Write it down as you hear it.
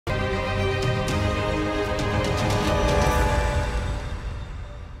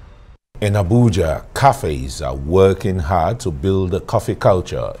In Abuja, cafes are working hard to build a coffee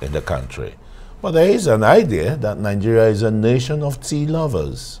culture in the country. But there is an idea that Nigeria is a nation of tea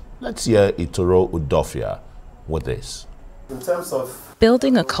lovers. Let's hear Itoro Udofia with this. In terms of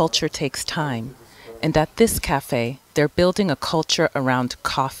building a culture takes time, and at this cafe, they're building a culture around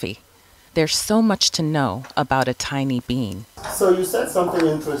coffee. There's so much to know about a tiny bean. So you said something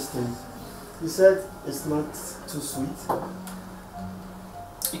interesting. You said it's not too sweet.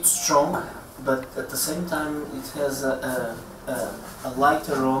 It's strong, but at the same time it has a light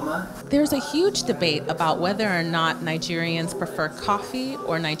aroma. There's a huge debate about whether or not Nigerians prefer coffee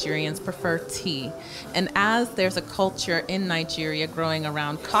or Nigerians prefer tea. And as there's a culture in Nigeria growing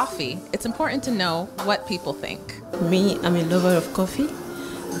around coffee, it's important to know what people think. Me, I'm a lover of coffee.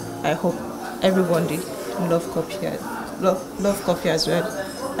 I hope everyone love coffee. Love coffee as well.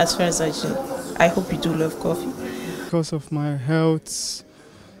 As far as I hope you do love coffee. Because of my health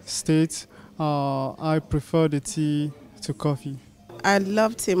state, I prefer the tea to coffee. I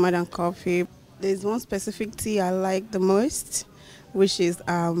love tea more than coffee. There's one specific tea I like the most, which is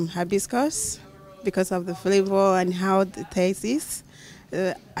hibiscus, because of the flavor and how the taste is.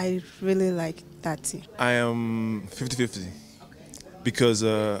 I really like that tea. I am 50-50 because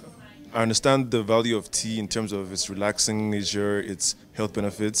I understand the value of tea in terms of its relaxing nature, its health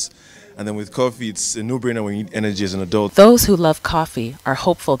benefits. And then with coffee, it's a no-brainer when you need energy as an adult. Those who love coffee are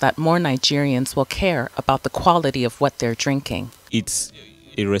hopeful that more Nigerians will care about the quality of what they're drinking. It's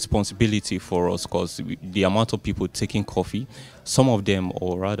a responsibility for us because the amount of people taking coffee, some of them,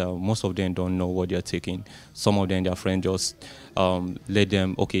 or rather most of them, don't know what they're taking. Some of them, their friends just let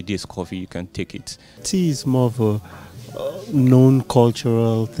them, okay, this coffee, you can take it. Tea is more of a known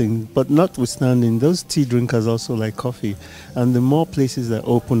cultural thing, but notwithstanding, those tea drinkers also like coffee, and the more places that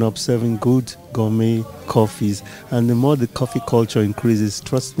open up serving good gourmet coffees, and the more the coffee culture increases,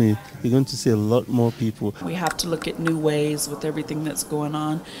 trust me, you're going to see a lot more people. We have to look at new ways with everything that's going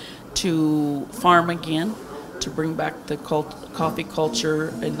on to farm again, to bring back the coffee culture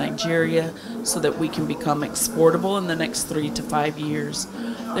in Nigeria so that we can become exportable in the next 3 to 5 years.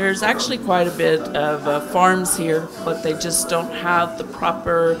 There's actually quite a bit of farms here, but they just don't have the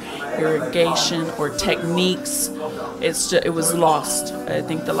proper irrigation or techniques. It was lost. I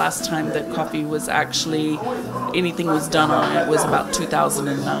think the last time that coffee was actually, anything was done on it was about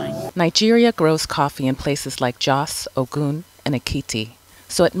 2009. Nigeria grows coffee in places like Jos, Ogun, and Ekiti.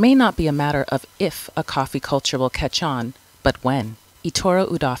 So it may not be a matter of if a coffee culture will catch on, but when. Itoro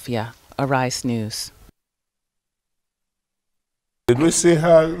Udofia, Arise News. Did we see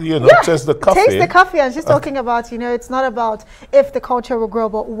her, taste the coffee? Taste the coffee, and she's talking about, it's not about if the culture will grow,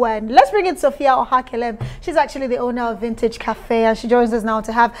 but when. Let's bring in Sofia Ohaekelem. She's actually the owner of Vintage Cafe, and she joins us now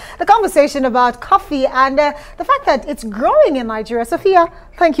to have the conversation about coffee and the fact that it's growing in Nigeria. Sofia,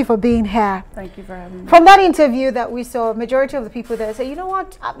 thank you for being here. Thank you for having me. From that interview that we saw, majority of the people there say, you know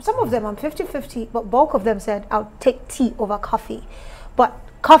what, some of them, I'm 50-50, but bulk of them said, I'll take tea over coffee. But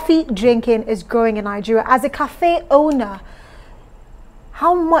coffee drinking is growing in Nigeria. As a cafe owner,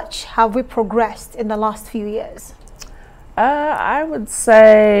 how much have we progressed in the last few years? I would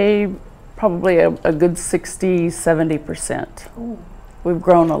say probably a good 60–70%. We've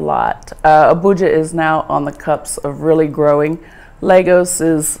grown a lot. Abuja is now on the cusp of really growing. Lagos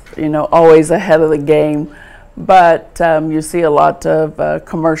is, always ahead of the game, but you see a lot of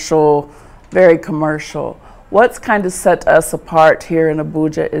commercial, very commercial. What's kind of set us apart here in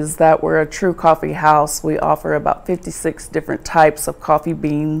Abuja is that we're a true coffee house. We offer about 56 different types of coffee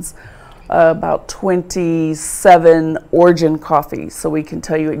beans, about 27 origin coffees. So we can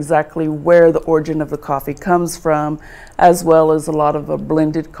tell you exactly where the origin of the coffee comes from, as well as a lot of the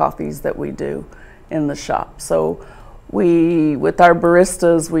blended coffees that we do in the shop. So with our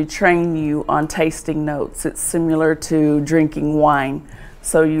baristas, we train you on tasting notes. It's similar to drinking wine.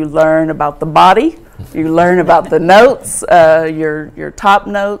 So you learn about the body, you learn about the notes, your top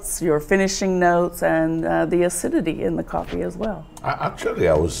notes, your finishing notes, and the acidity in the coffee as well. Actually,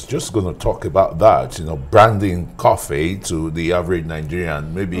 I was just going to talk about that, branding coffee to the average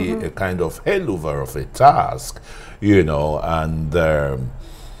Nigerian, maybe a kind of hell-over of a task, and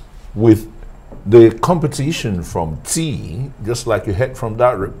with the competition from tea, just like you heard from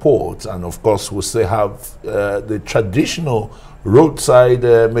that report, and of course we still have the traditional roadside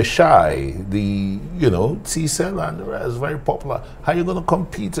meshai, the tea seller, and the rest is very popular. How are you going to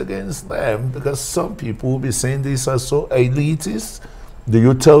compete against them? Because some people will be saying this as so elitist. Do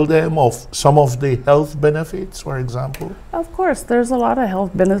you tell them of some of the health benefits, for example? Of course, there's a lot of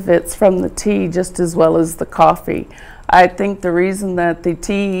health benefits from the tea just as well as the coffee. I think the reason that the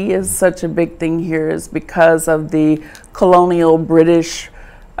tea is such a big thing here is because of the colonial British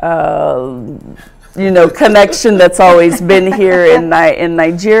connection that's always been here in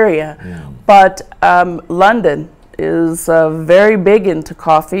Nigeria. Yeah. But London is very big into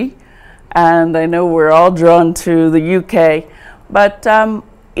coffee, and I know we're all drawn to the UK, but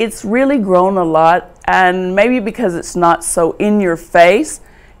it's really grown a lot, and maybe because it's not so in your face,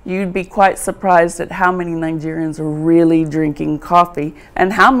 you'd be quite surprised at how many Nigerians are really drinking coffee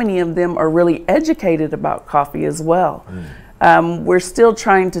and how many of them are really educated about coffee as well. We're still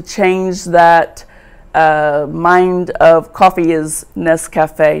trying to change that mind of coffee is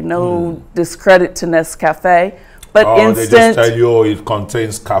Nescafe. No discredit to Nescafe, but instant. They just tell you it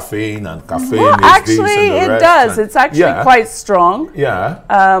contains caffeine and caffeine is actually this and the it rest. does. It's actually quite strong. Yeah.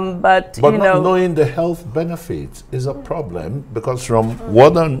 But not knowing the health benefits is a problem, because from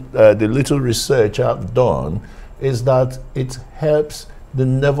what the little research I've done is that it helps the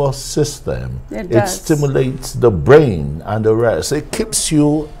nervous system. It stimulates the brain and the rest. It keeps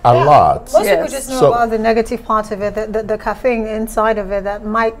you alert. Most people just know about the negative part of it, the caffeine inside of it that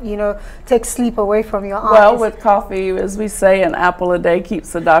might, take sleep away from your eyes. Well, with coffee, as we say, an apple a day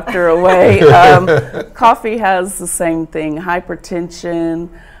keeps the doctor away. Coffee has the same thing, hypertension,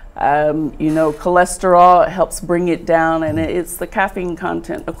 cholesterol, it helps bring it down, and it's the caffeine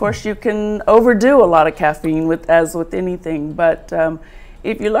content. Of course, you can overdo a lot of caffeine as with anything, but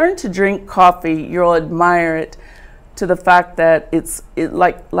if you learn to drink coffee, you'll admire it to the fact that it's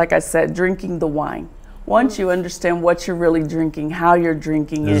like I said, drinking the wine. Once you understand what you're really drinking, how you're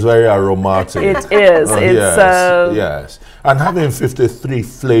drinking it. It's very aromatic. It is. Yes. And having 53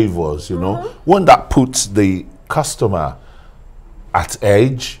 flavors, one that puts the customer at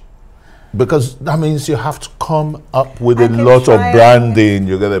edge, because that means you have to come up with a lot of branding.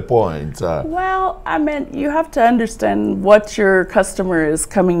 You get the point. Well, I mean, you have to understand what your customer is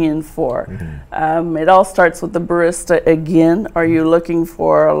coming in for. It all starts with the barista again. Are you looking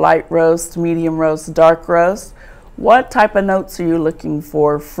for a light roast, medium roast, dark roast? What type of notes are you looking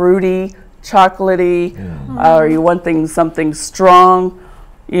for? Fruity, chocolatey? Are you wanting something strong?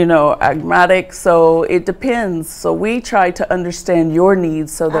 Aromatic, so it depends. So we try to understand your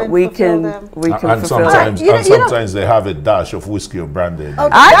needs so that we can fulfill sometimes, them. And sometimes they have a dash of whiskey or brandy.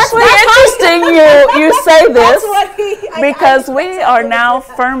 Actually, interesting you say this, because we are now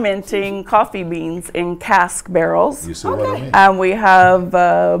fermenting coffee beans in cask barrels. You see what I mean? And we have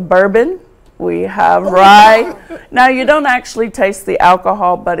bourbon. We have rye. Now, you don't actually taste the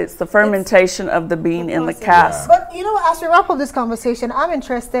alcohol, but it's the fermentation of the bean in the cask. But as we wrap up this conversation, I'm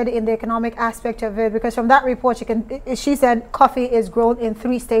interested in the economic aspect of it, because from that report, she said coffee is grown in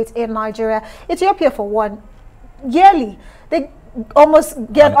 3 states in Nigeria. Ethiopia, for one, yearly they almost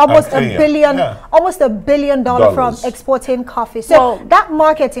get almost $1 billion from exporting coffee. So that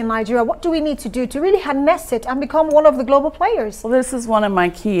market in Nigeria, what do we need to do to really harness it and become one of the global players? Well, this is one of my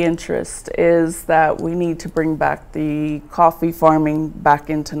key interests, is that we need to bring back the coffee farming back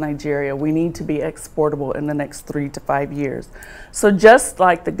into Nigeria. We need to be exportable in the next 3 to 5 years. So just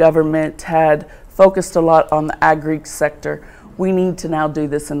like the government had focused a lot on the agri sector, we need to now do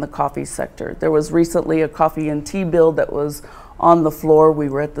this in the coffee sector. There was recently a coffee and tea bill that was on the floor. We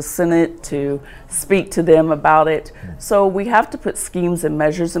were at the Senate to speak to them about it. So we have to put schemes and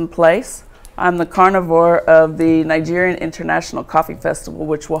measures in place. I'm the carnivore of the Nigerian International Coffee Festival,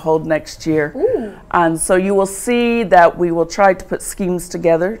 which will hold next year. And so you will see that we will try to put schemes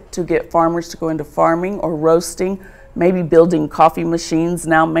together to get farmers to go into farming or roasting, maybe building coffee machines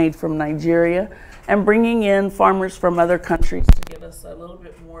now made from Nigeria, and bringing in farmers from other countries to give us a little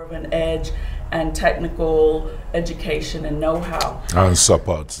bit more of an edge and technical education and know-how. And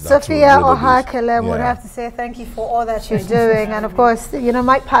support. Sophia Ohaekelem, would have to say thank you for all that you're doing. And of course,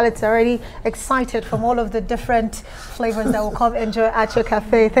 my palate's already excited from all of the different flavors that will come enjoy at your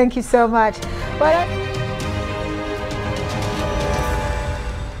cafe. Thank you so much. But